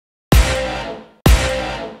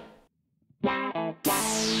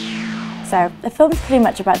So, the film's pretty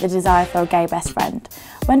much about the desire for a gay best friend.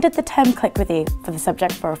 When did the term click with you for the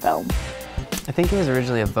subject for a film? I think it was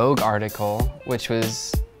originally a Vogue article, which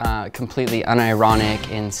was completely unironic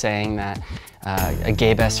in saying that a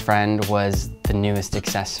gay best friend was the newest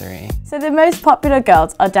accessory. So the most popular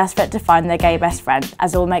girls are desperate to find their gay best friend,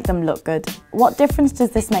 as it will make them look good. What difference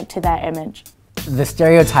does this make to their image? The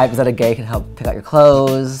stereotype is that a gay can help pick out your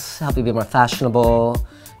clothes, help you be more fashionable,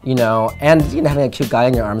 you know, and having a cute guy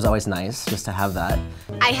in your arm is always nice, just to have that.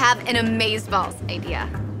 I have an amazeballs idea.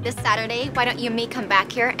 This Saturday, why don't you and me come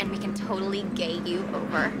back here and we can totally gay you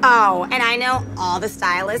over. Oh, and I know all the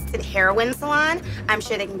stylists at Heroin Salon. I'm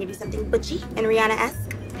sure they can give you something butchy and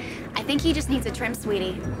Rihanna-esque. I think he just needs a trim,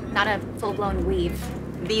 sweetie, not a full-blown weave.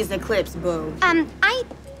 These are clips, boo.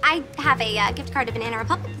 I have a gift card to Banana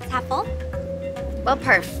Republic. It's half full. Well,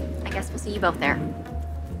 perf. I guess we'll see you both there.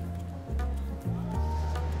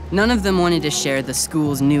 None of them wanted to share the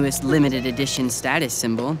school's newest limited edition status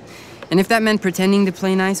symbol. And if that meant pretending to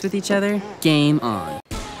play nice with each other, game on.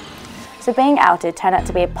 So being outed turned out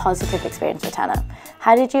to be a positive experience for Tanner.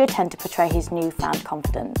 How did you intend to portray his newfound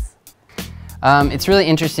confidence? It's really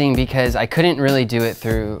interesting because I couldn't really do it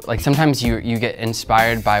through, like sometimes you get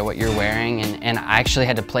inspired by what you're wearing, and I actually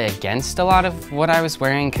had to play against a lot of what I was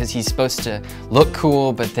wearing because he's supposed to look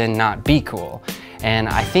cool but then not be cool. And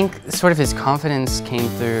I think sort of his confidence came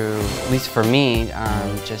through, at least for me,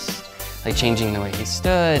 just like changing the way he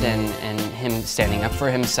stood and him standing up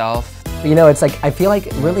for himself. You know, it's like, I feel like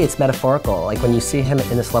really it's metaphorical. Like when you see him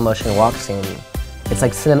in the slow motion walk scene, it's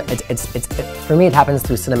like, for me it happens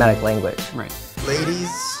through cinematic language. Right.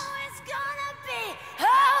 Ladies.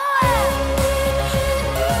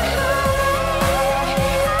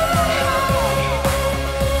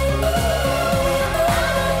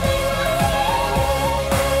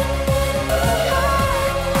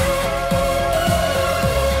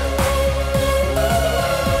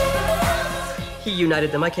 He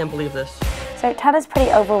united them. I can't believe this. So Tanner's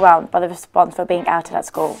pretty overwhelmed by the response for being outed at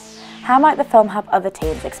school. How might the film help other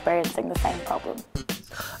teens experiencing the same problem?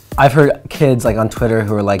 I've heard kids like on Twitter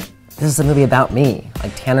who are like, this is a movie about me.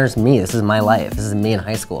 Like Tanner's me, this is my life, this is me in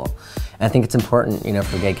high school. And I think it's important, you know,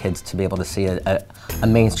 for gay kids to be able to see a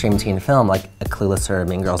mainstream teen film like A Clueless or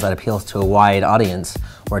Mean Girls that appeals to a wide audience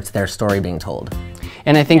where it's their story being told.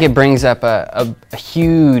 And I think it brings up a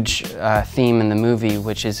huge theme in the movie,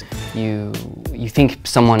 which is you think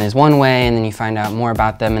someone is one way and then you find out more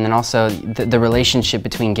about them, and then also the relationship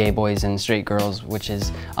between gay boys and straight girls, which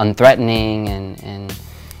is unthreatening and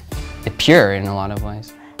pure in a lot of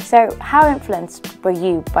ways. So how influenced were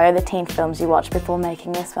you by other teen films you watched before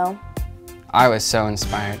making this film? I was so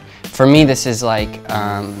inspired. For me, this is like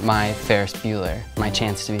my Ferris Bueller, my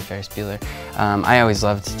chance to be Ferris Bueller. I always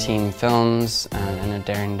loved teen films. I know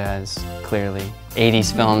Darren does, clearly.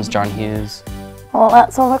 80s films, John Hughes. Well,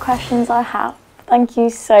 that's all the questions I have. Thank you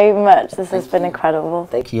so much. This has been incredible.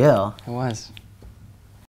 Thank you. It was.